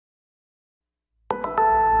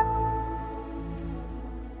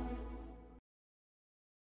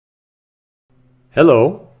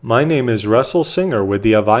Hello, my name is Russell Singer with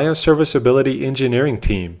the Avaya Serviceability Engineering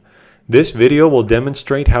team. This video will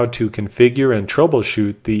demonstrate how to configure and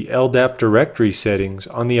troubleshoot the Ldap directory settings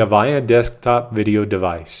on the Avaya Desktop Video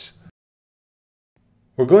Device.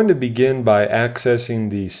 We're going to begin by accessing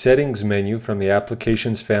the Settings menu from the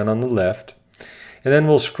Applications fan on the left, and then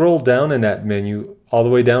we'll scroll down in that menu all the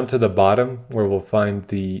way down to the bottom where we'll find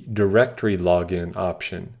the Directory Login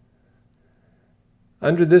option.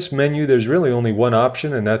 Under this menu, there's really only one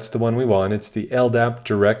option, and that's the one we want. It's the Ldap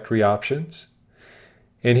directory options.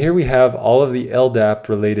 And here we have all of the Ldap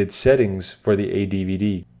related settings for the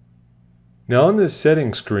ADVD. Now on this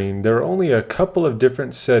settings screen, there are only a couple of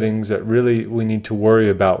different settings that really we need to worry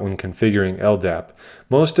about when configuring Ldap.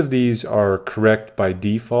 Most of these are correct by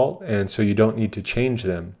default, and so you don't need to change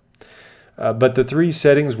them. But the three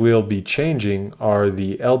settings we'll be changing are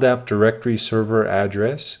the Ldap directory server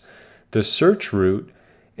address, the search route,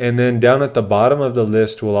 and then down at the bottom of the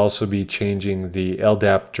list we'll also be changing the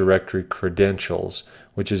Ldap directory credentials,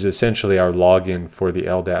 which is essentially our login for the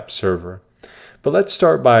Ldap server. But let's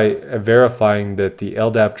start by verifying that the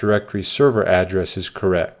Ldap directory server address is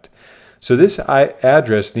correct. So this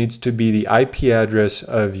address needs to be the IP address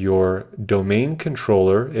of your domain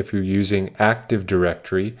controller if you're using Active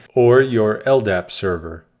Directory, or your Ldap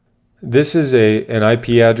server. This is an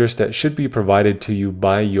IP address that should be provided to you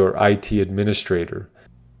by your IT administrator.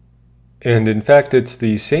 And in fact, it's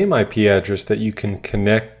the same IP address that you can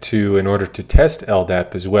connect to in order to test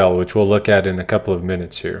Ldap as well, which we'll look at in a couple of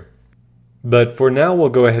minutes here. But for now, we'll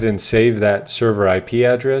go ahead and save that server IP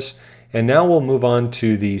address. And now we'll move on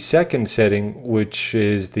to the second setting, which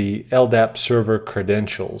is the Ldap server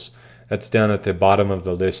credentials. That's down at the bottom of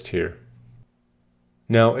the list here.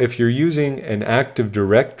 Now, if you're using an Active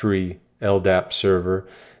Directory Ldap server,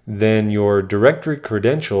 then your directory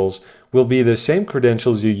credentials will be the same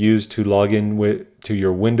credentials you use to log in to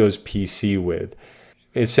your Windows PC with.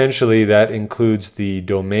 Essentially, that includes the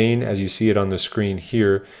domain, as you see it on the screen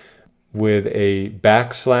here, with a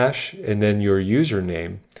backslash and then your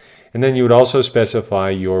username. And then you would also specify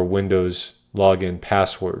your Windows login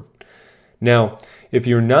password. Now, if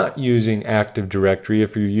you're not using Active Directory,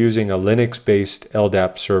 if you're using a Linux-based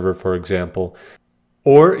Ldap server, for example,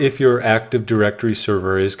 or if your Active Directory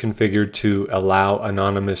server is configured to allow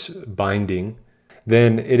anonymous binding,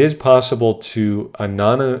 then it is possible to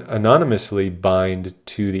anonymously bind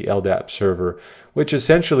to the Ldap server, which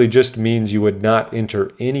essentially just means you would not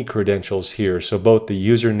enter any credentials here. So both the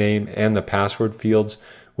username and the password fields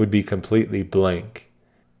would be completely blank.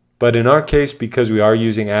 But in our case, because we are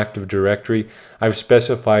using Active Directory, I've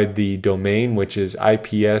specified the domain, which is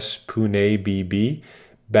IPS-PUNEBB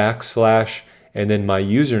 / and then my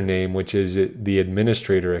username, which is the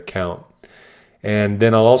administrator account. And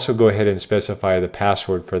then I'll also go ahead and specify the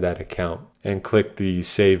password for that account and click the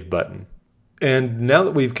Save button. And now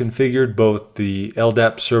that we've configured both the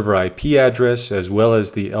Ldap server IP address as well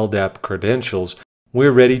as the Ldap credentials,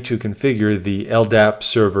 we're ready to configure the Ldap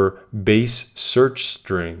server base search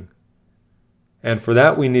string. And for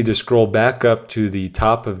that, we need to scroll back up to the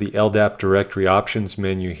top of the Ldap directory options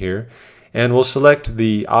menu here, and we'll select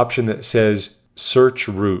the option that says Search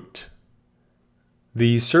Route.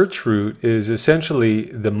 The search route is essentially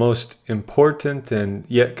the most important and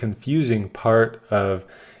yet confusing part of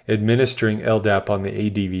administering Ldap on the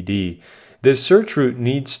ADVD. This search route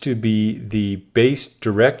needs to be the base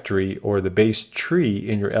directory or the base tree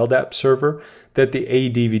in your Ldap server that the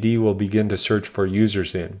ADVD will begin to search for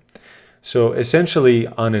users in. So essentially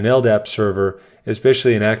on an Ldap server,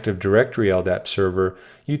 especially an Active Directory Ldap server,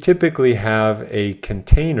 you typically have a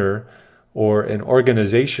container or an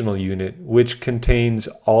organizational unit which contains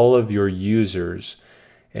all of your users.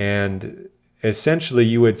 And essentially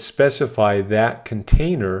you would specify that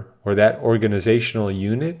container or that organizational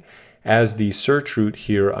unit as the search route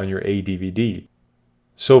here on your ADVD.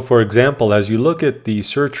 So for example, as you look at the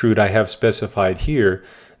search route I have specified here,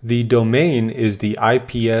 the domain is the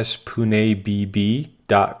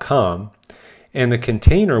IPS-PUNEBB.com, and the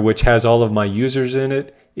container, which has all of my users in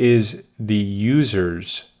it, is the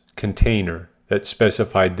users container that's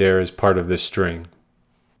specified there as part of this string.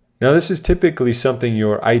 Now this is typically something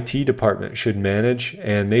your IT department should manage,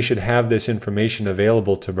 and they should have this information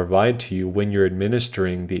available to provide to you when you're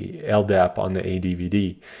administering the Ldap on the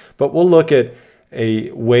ADVD. But we'll look at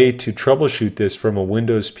a way to troubleshoot this from a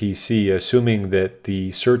Windows PC, assuming that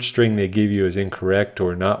the search string they give you is incorrect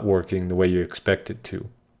or not working the way you expect it to.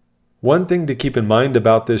 One thing to keep in mind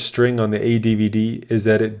about this string on the ADVD is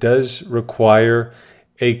that it does require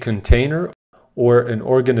a container or an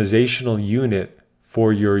organizational unit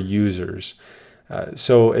for your users.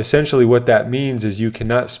 So essentially what that means is you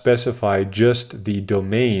cannot specify just the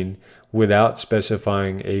domain without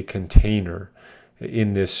specifying a container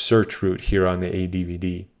in this search root here on the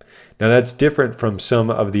ADVD. Now that's different from some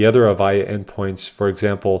of the other Avaya endpoints, for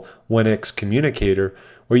example, 1x Communicator,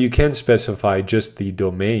 where you can specify just the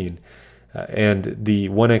domain. And the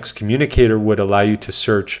 1x Communicator would allow you to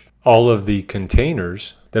search all of the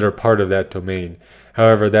containers that are part of that domain.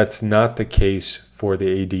 However, that's not the case for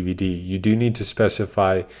the ADVD. You do need to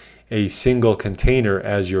specify a single container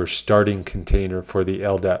as your starting container for the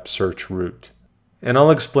Ldap search root. And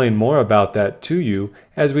I'll explain more about that to you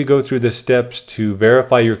as we go through the steps to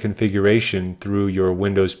verify your configuration through your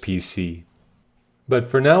Windows PC. But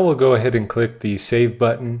for now, we'll go ahead and click the Save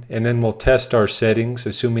button, and then we'll test our settings,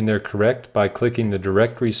 assuming they're correct, by clicking the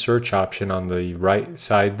directory search option on the right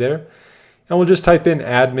side there. And we'll just type in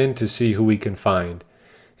admin to see who we can find.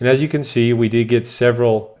 And as you can see, we did get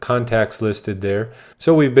several contacts listed there,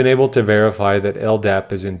 so we've been able to verify that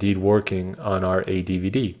Ldap is indeed working on our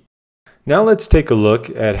ADVD. Now let's take a look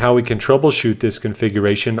at how we can troubleshoot this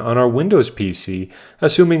configuration on our Windows PC,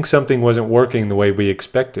 assuming something wasn't working the way we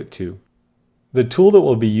expect it to. The tool that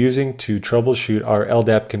we'll be using to troubleshoot our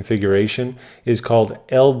Ldap configuration is called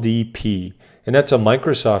LDP, and that's a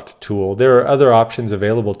Microsoft tool. There are other options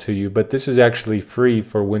available to you, but this is actually free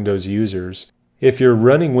for Windows users. If you're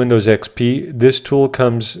running Windows XP, this tool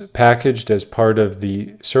comes packaged as part of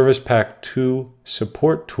the Service Pack 2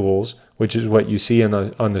 support tools, which is what you see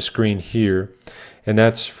on the screen here, and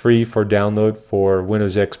that's free for download for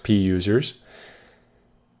Windows XP users.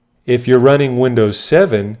 If you're running Windows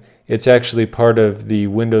 7, it's actually part of the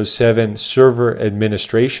Windows 7 Server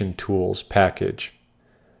Administration Tools package.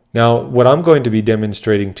 Now, what I'm going to be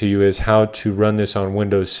demonstrating to you is how to run this on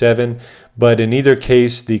Windows 7, but in either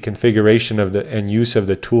case, the configuration of and use of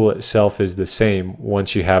the tool itself is the same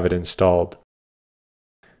once you have it installed.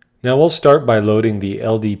 Now we'll start by loading the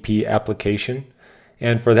LDP application,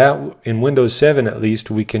 and for that, in Windows 7 at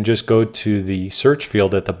least, we can just go to the search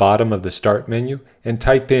field at the bottom of the Start menu and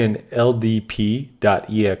type in Ldp.exe.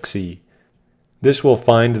 This will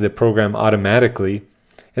find the program automatically,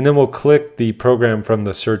 and then we'll click the program from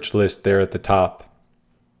the search list there at the top.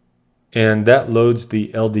 And that loads the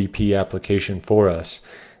LDP application for us.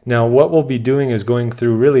 Now what we'll be doing is going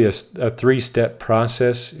through really a three-step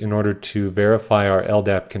process in order to verify our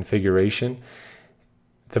Ldap configuration.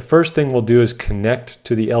 The first thing we'll do is connect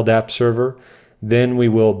to the Ldap server. Then we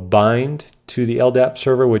will bind to the Ldap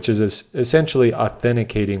server, which is essentially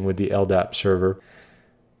authenticating with the Ldap server.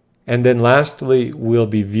 And then lastly, we'll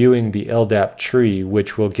be viewing the Ldap tree,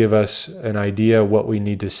 which will give us an idea what we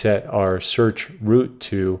need to set our search root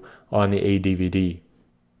to on the ADVD.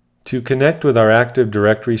 To connect with our Active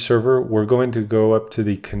Directory server, we're going to go up to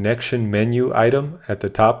the Connection menu item at the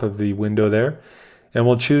top of the window there, and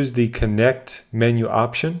we'll choose the Connect menu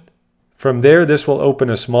option. From there, this will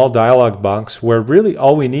open a small dialog box where really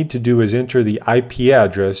all we need to do is enter the IP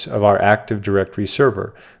address of our Active Directory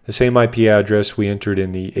server, the same IP address we entered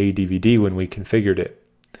in the ADVD when we configured it.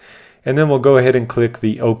 And then we'll go ahead and click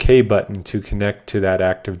the OK button to connect to that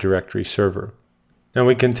Active Directory server. Now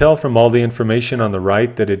we can tell from all the information on the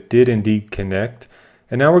right that it did indeed connect.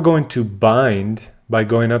 And now we're going to bind by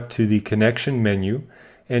going up to the Connection menu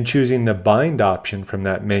and choosing the Bind option from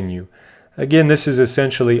that menu. Again, this is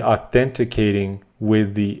essentially authenticating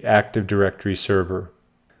with the Active Directory server.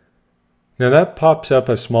 Now that pops up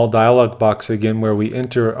a small dialog box again where we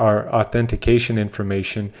enter our authentication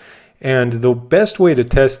information. And the best way to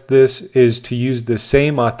test this is to use the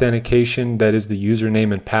same authentication, that is the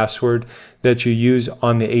username and password, that you use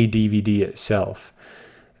on the ADVD itself.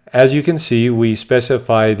 As you can see, we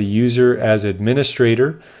specify the user as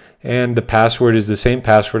administrator, and the password is the same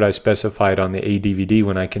password I specified on the ADVD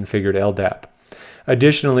when I configured Ldap.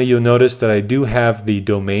 Additionally, you'll notice that I do have the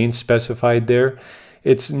domain specified there.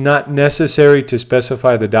 It's not necessary to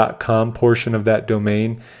specify the .com portion of that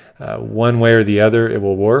domain. One way or the other, it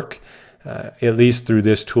will work, at least through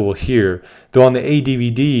this tool here. Though on the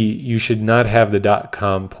ADVD, you should not have the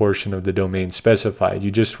 .com portion of the domain specified.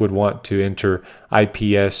 You just would want to enter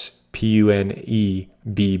IPS-PUNEBB.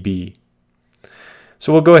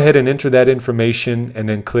 So we'll go ahead and enter that information and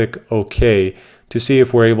then click OK to see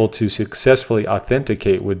if we're able to successfully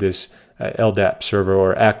authenticate with this Ldap server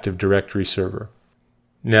or Active Directory server.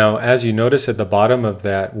 Now, as you notice at the bottom of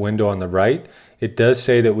that window on the right, it does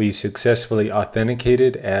say that we successfully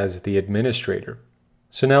authenticated as the administrator.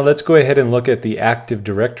 So now let's go ahead and look at the Active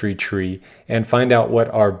Directory tree and find out what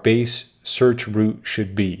our base search root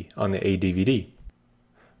should be on the ADVD.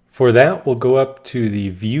 For that, we'll go up to the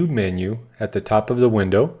View menu at the top of the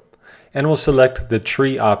window, and we'll select the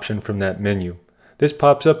Tree option from that menu. this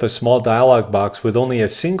pops up a small dialog box with only a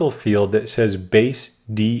single field that says base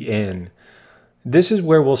DN. This is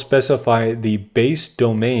where we'll specify the base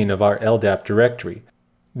domain of our LDAP directory.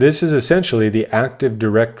 This is essentially the Active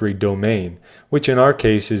Directory domain, which in our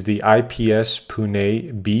case is the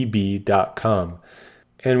ipspunebb.com.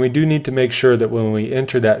 And we do need to make sure that when we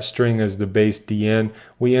enter that string as the base DN,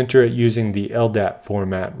 we enter it using the LDAP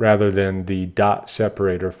format rather than the dot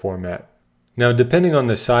separator format. Now, depending on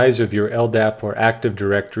the size of your LDAP or Active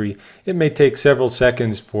Directory, it may take several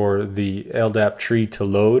seconds for the LDAP tree to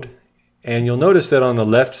load. And you'll notice that on the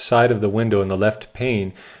left side of the window in the left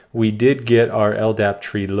pane, we did get our LDAP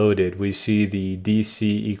tree loaded. We see the DC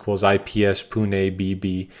equals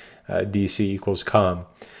ipspunebb, DC equals com.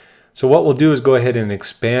 So what we'll do is go ahead and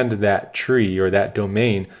expand that tree or that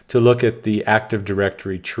domain to look at the Active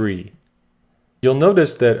Directory tree. You'll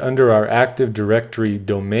notice that under our Active Directory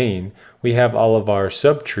domain, we have all of our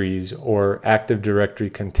subtrees or Active Directory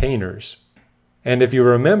containers. And if you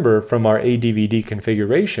remember from our ADVD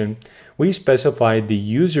configuration, we specified the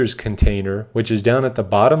users container, which is down at the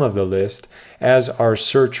bottom of the list, as our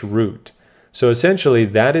search root. So essentially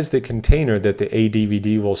that is the container that the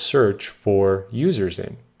ADVD will search for users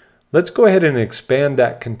in. Let's go ahead and expand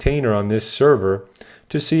that container on this server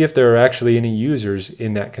to see if there are actually any users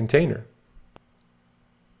in that container.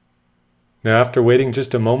 Now, after waiting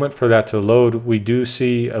just a moment for that to load, we do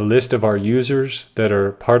see a list of our users that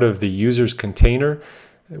are part of the users container,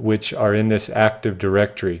 which are in this Active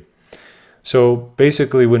Directory. So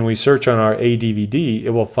basically, when we search on our ADVD, it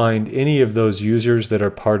will find any of those users that are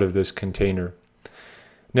part of this container.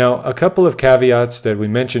 Now, a couple of caveats that we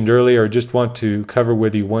mentioned earlier, I just want to cover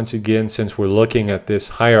with you once again since we're looking at this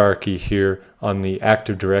hierarchy here on the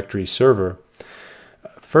Active Directory server.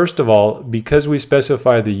 First of all, because we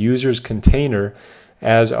specify the user's container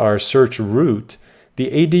as our search root, the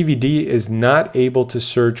ADVD is not able to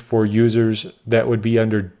search for users that would be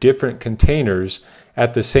under different containers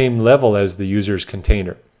at the same level as the user's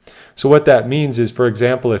container. So what that means is, for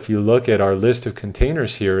example, if you look at our list of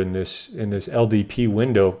containers here in this LDP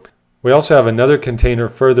window, we also have another container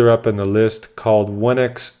further up in the list called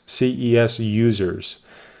 1xCES users.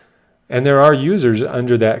 And there are users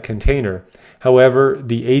under that container. However,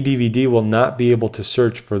 the ADVD will not be able to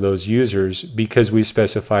search for those users because we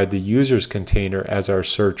specified the users container as our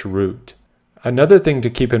search root. Another thing to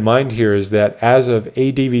keep in mind here is that as of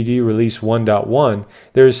ADVD release 1.1,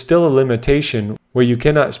 there is still a limitation where you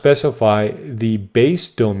cannot specify the base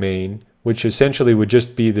domain, which essentially would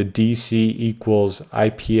just be the DC equals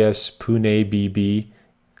ipspunebb,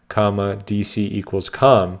 DC equals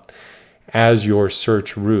com, as your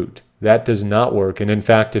search root. That does not work, and in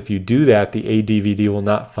fact, if you do that, the ADVD will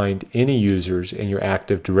not find any users in your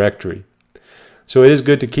Active Directory. So it is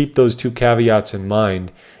good to keep those two caveats in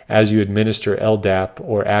mind as you administer LDAP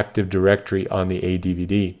or Active Directory on the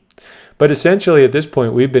ADVD. But essentially at this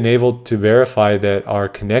point, we've been able to verify that our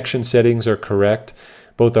connection settings are correct,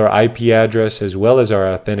 both our IP address as well as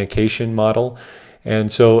our authentication model.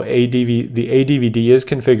 And so the ADVD is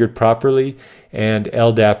configured properly and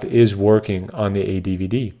LDAP is working on the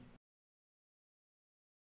ADVD.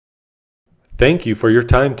 Thank you for your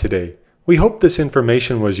time today. We hope this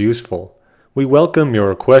information was useful. We welcome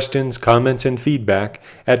your questions, comments, and feedback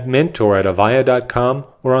at mentor@avaya.com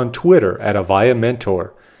or on Twitter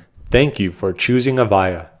 @AvayaMentor. Thank you for choosing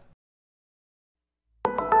Avaya.